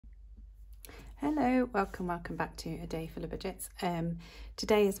Hello, welcome back to A Day Full of Budgets.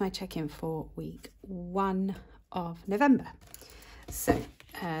 Today is my check-in for week 1 of November. So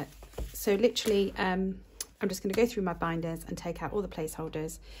literally, I'm just going to go through my binders and take out all the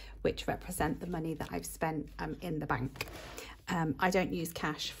placeholders which represent the money that I've spent in the bank. I don't use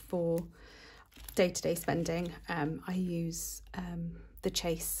cash for day-to-day spending. I use the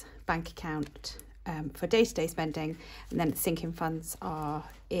Chase bank account for day-to-day spending, and then the sinking funds are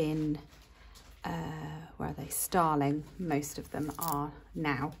in where are they? Starling. Most of them are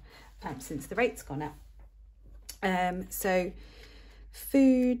now, since the rate's gone up. So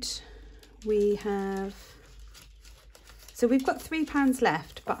food, we've got £3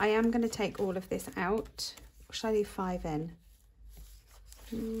 left, but I am going to take all of this out. Or should I leave 5 in?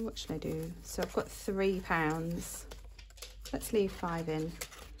 What should I do? So I've got £3. Let's leave 5 in.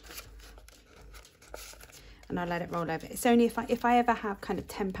 And I'll let it roll over. It's only if I ever have kind of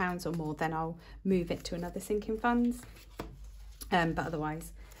 £10 or more, then I'll move it to another sinking funds. But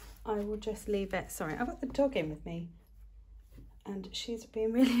otherwise, I will just leave it. Sorry, I've got the dog in with me, and she's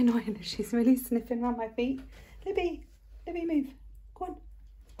being really annoying. She's really sniffing around my feet. Libby, move. Go on.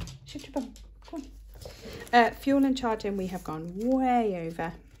 Shift your bum. Go on. Fuel and charging, we have gone way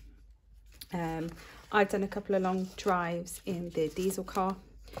over. I've done a couple of long drives in the diesel car.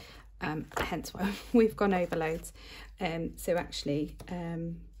 Hence why we've gone over loads. So actually,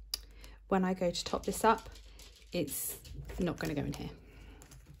 when I go to top this up, it's not going to go in here.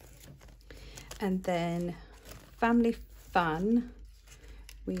 And then family fun,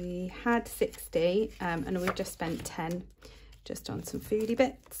 we had 60, and we've just spent 10 just on some foodie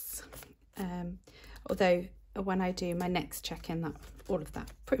bits. Although when I do my next check-in,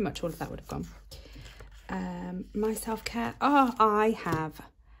 pretty much all of that would have gone. My self-care, I have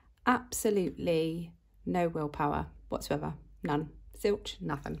absolutely no willpower whatsoever. None. Zilch,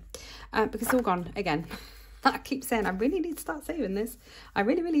 nothing. Because it's all gone again. I keep saying I really need to start saving this. I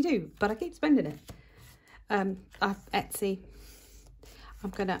really, really do, but I keep spending it. Etsy.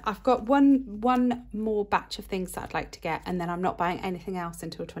 I've got one more batch of things that I'd like to get, and then I'm not buying anything else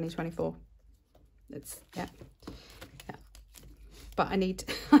until 2024. Yeah. But I need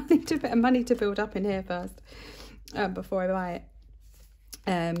a bit of money to build up in here first, before I buy it.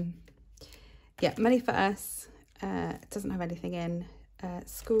 Yeah, money for us. It doesn't have anything in.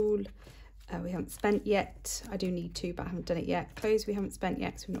 School, we haven't spent yet. I do need to, but I haven't done it yet. Clothes, we haven't spent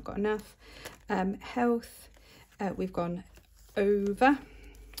yet, so we've not got enough. Health, we've gone over.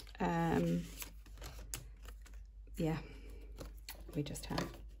 Yeah, we just have.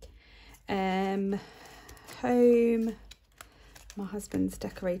 Home, my husband's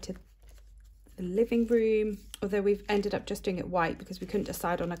decorated the living room, although we've ended up just doing it white because we couldn't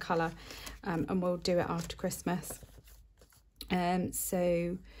decide on a colour, and we'll do it after Christmas.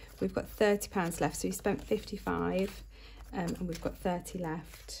 So we've got £30 left, so we spent 55, and we've got 30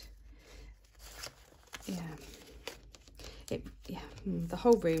 left. The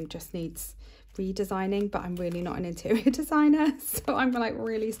whole room just needs redesigning, but I'm really not an interior designer, so I'm like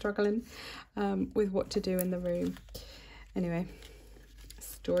really struggling with what to do in the room. Anyway,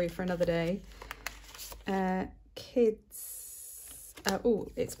 story for another day. Kids,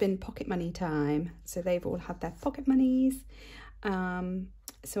 it's been pocket money time, so they've all had their pocket monies.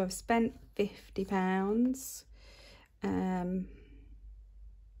 So I've spent £50,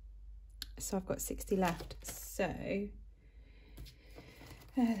 so I've got 60 left. So there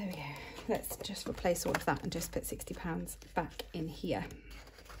we go. Let's just replace all of that and just put £60 back in here.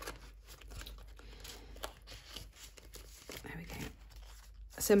 There we go.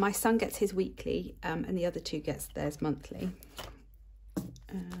 So my son gets his weekly, and the other two gets theirs monthly.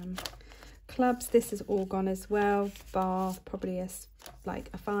 Clubs, this is all gone as well. Bar, probably like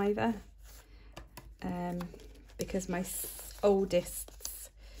a £5, because my oldest's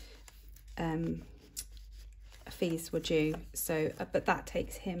fees were due. So, but that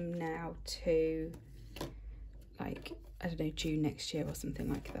takes him now to like, I don't know, June next year or something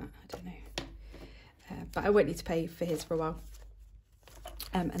like that. I don't know. But I won't need to pay for his for a while.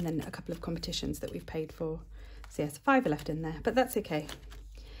 And then a couple of competitions that we've paid for. So yes, £5 left in there, but that's okay.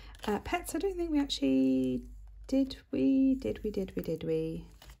 Pets, I don't think we actually did. We?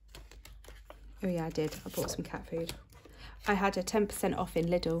 Oh yeah, I did. I bought some cat food. I had a 10% off in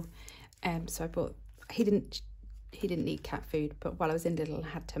Lidl, so I bought. He didn't need cat food, but while I was in Lidl, I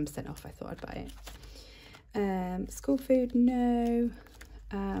had 10% off. I thought I'd buy it. School food, no.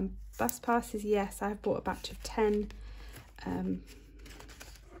 Bus passes, yes. I've bought a batch of 10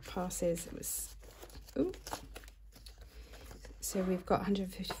 passes. It was. Ooh. So we've got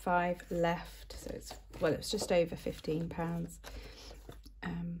 155 left. So it's just over £15.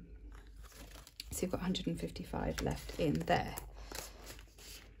 So you've got 155 left in there.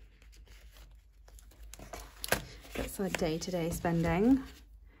 That's our day-to-day spending.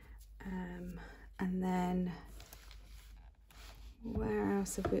 And then where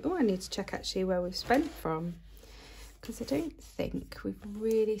else have we, oh, I need to check actually where we've spent from, because I don't think we've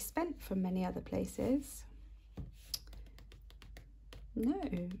really spent from many other places. No,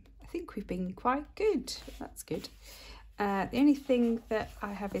 I think we've been quite good. That's good. The only thing that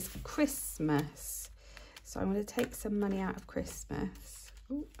I have is Christmas. So I'm going to take some money out of Christmas.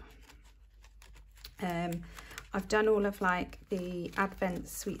 Ooh. I've done all of like the Advent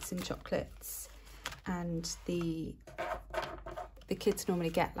sweets and chocolates, and the kids normally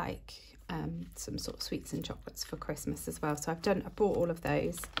get like some sort of sweets and chocolates for Christmas as well. So I bought all of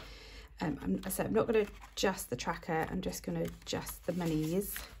those. I'm not going to adjust the tracker, I'm just going to adjust the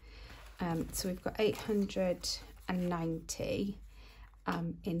monies. So we've got 890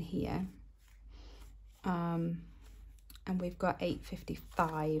 in here, and we've got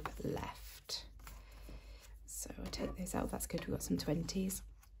 855 left. So I'll take those out. That's good. We've got some 20s.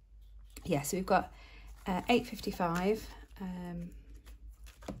 Yeah, so we've got 855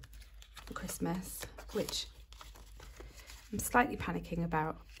 for Christmas, which I'm slightly panicking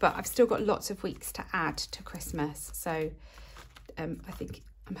about, but I've still got lots of weeks to add to Christmas. So I'm hoping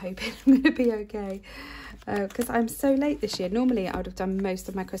I'm going to be okay, because I'm so late this year. Normally I would have done most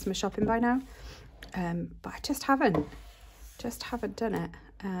of my Christmas shopping by now, but I just haven't done it.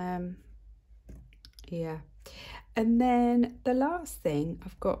 Yeah. And then the last thing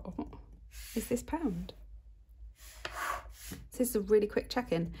I've got is this pound. So this is a really quick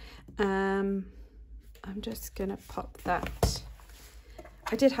check-in. I'm just gonna pop that.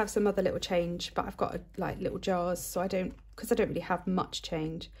 I did have some other little change, but I've got like little jars, so because I don't really have much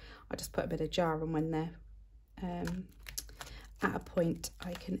change, I just put them in a jar, and when they're at a point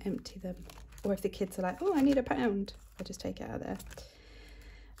I can empty them. Or if the kids are like, oh, I need a pound, I just take it out of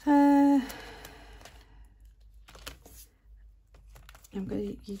there. I'm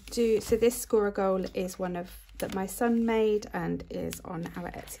going to do, so this score a goal is one that my son made and is on our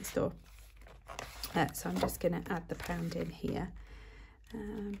Etsy store. So I'm just going to add the pound in here.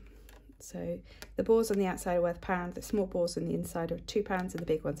 So the balls on the outside are worth £1, the small balls on the inside are £2 and the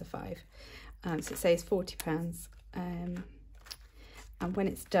big ones are £5. So it says £40. And when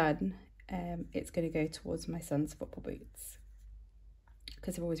it's done, it's going to go towards my son's football boots,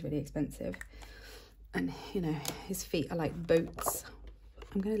 because they're always really expensive. And, you know, his feet are like boots.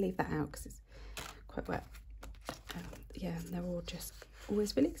 I'm going to leave that out because it's quite wet. Yeah, they're all just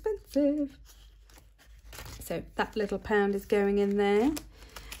always really expensive. So that little pound is going in there.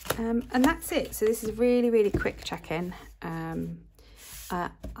 And that's it. So this is a really, really quick check-in.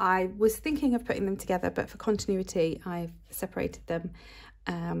 I was thinking of putting them together, but for continuity, I've separated them.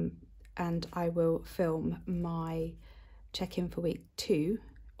 And I will film my check-in for week 2,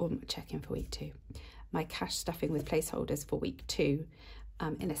 or check-in for week 2, my cash stuffing with placeholders for week 2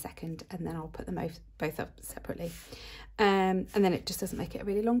 in a second, and then I'll put them both up separately. And then it just doesn't make it a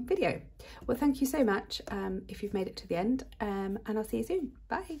really long video. Well, thank you so much if you've made it to the end, and I'll see you soon.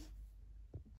 Bye.